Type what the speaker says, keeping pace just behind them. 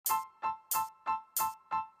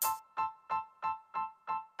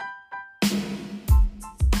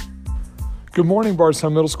Good morning,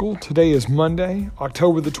 Bardstown Middle School. Today is Monday,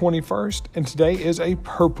 October the 21st, and today is a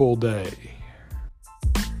purple day.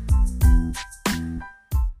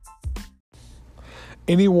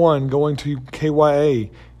 Anyone going to KYA,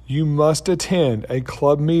 you must attend a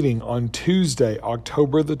club meeting on Tuesday,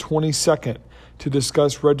 October the 22nd to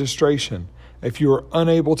discuss registration. If you are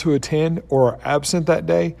unable to attend or are absent that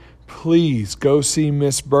day, please go see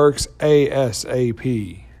Miss Burks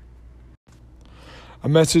ASAP. A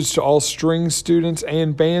message to all string students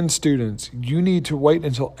and band students. You need to wait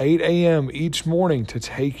until 8 a.m. each morning to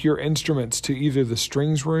take your instruments to either the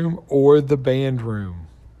strings room or the band room.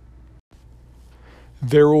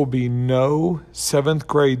 There will be no 7th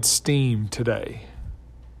grade STEAM today.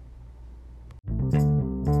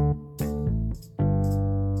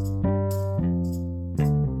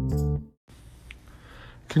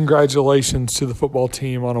 Congratulations to the football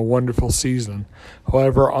team on a wonderful season.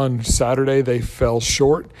 However, on Saturday, they fell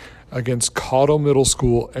short against Caudill Middle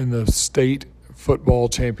School in the state football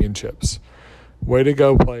championships. Way to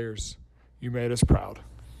go, players. You made us proud.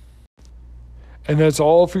 And that's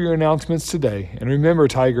all for your announcements today. And remember,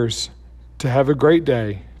 Tigers, to have a great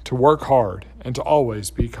day, to work hard, and to always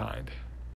be kind.